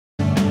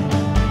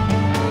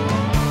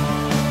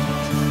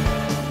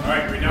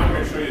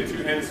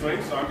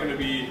swing, so I'm going to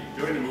be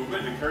doing the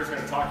movement, and Kurt's going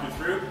to talk you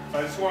through. So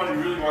I just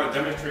really want to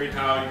demonstrate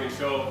how you can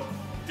show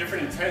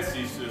different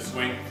intensities to the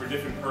swing for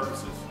different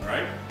purposes, all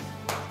right?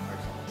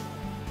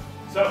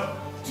 So,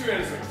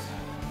 two-handed swings.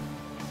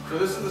 So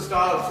this is the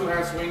style of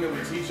two-hand swing that we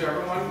teach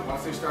everyone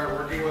once they start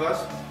working with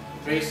us.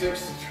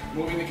 Basics,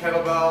 moving the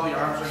kettlebell, the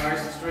arms are nice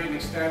and straight and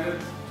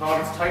extended.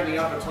 Target's tightening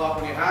up the top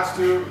when he has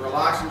to,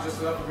 relaxing just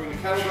enough to bring the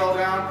kettlebell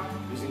down.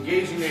 He's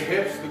engaging the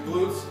hips, the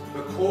glutes,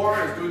 the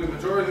core is doing the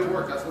majority of the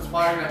work. That's what's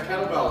firing that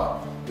kettlebell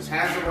up. His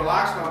hands are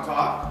relaxed on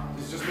top.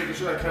 He's just making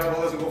sure that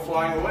kettlebell doesn't go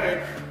flying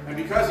away. And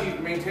because he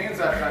maintains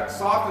that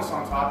softness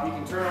on top, he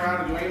can turn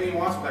around and do anything he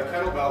wants with that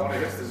kettlebell when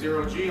it hits the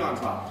 0G on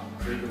top.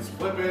 So he can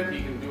flip it,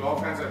 he can do all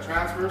kinds of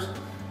transfers.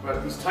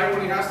 But he's tight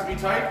when he has to be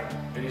tight,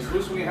 and he's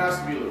loose when he has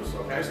to be loose,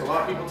 okay? So a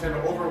lot of people tend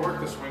to overwork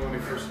the swing when they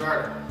first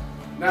start it.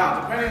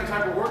 Now, depending on the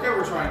type of workout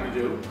we're trying to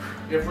do,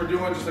 if we're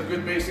doing just a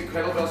good basic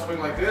kettlebell swing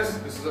like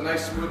this is a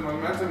nice smooth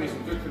momentum, he's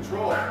in good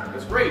control,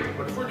 that's great.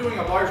 But if we're doing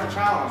a larger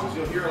challenge, as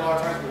you'll hear a lot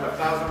of times, we have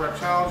 1,000 rep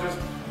challenges,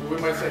 where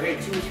we might say, hey,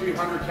 200 or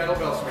 300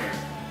 kettlebell swings.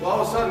 Well,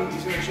 all of a sudden,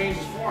 he's going to change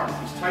his form.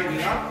 He's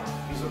tightening up,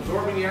 he's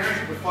absorbing the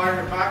energy, but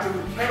firing it back into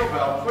the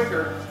kettlebell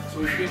quicker,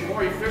 so he's being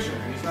more efficient,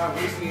 and he's not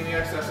wasting any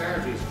excess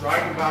energy. He's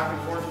driving back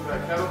and forth with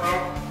that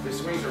kettlebell. His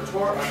swings are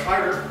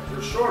tighter,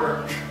 they're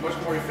shorter, much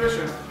more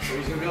efficient, so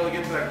he's going to be able to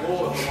get to that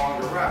goal of the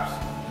longer reps.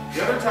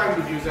 The other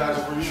time we'd use that is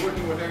if we're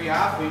working with any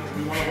athlete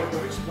and we want to work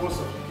with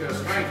explosive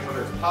strength,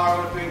 whether it's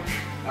powerlifting,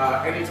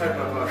 any type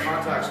of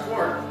contact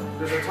sport,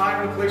 there's a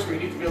time and a place where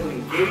you need to be able to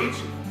engage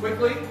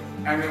quickly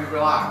and then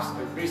relax.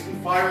 Like basically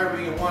fire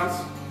everything at once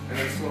and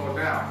then slow it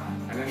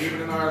down. And then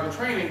even in our other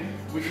training,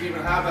 we can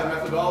even have that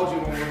methodology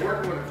when we're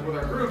working with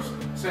our groups,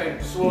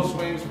 saying slow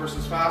swings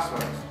versus fast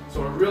swings.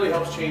 So it really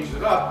helps change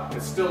it up.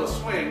 It's still a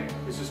swing,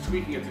 it's just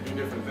tweaking it to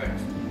do different things.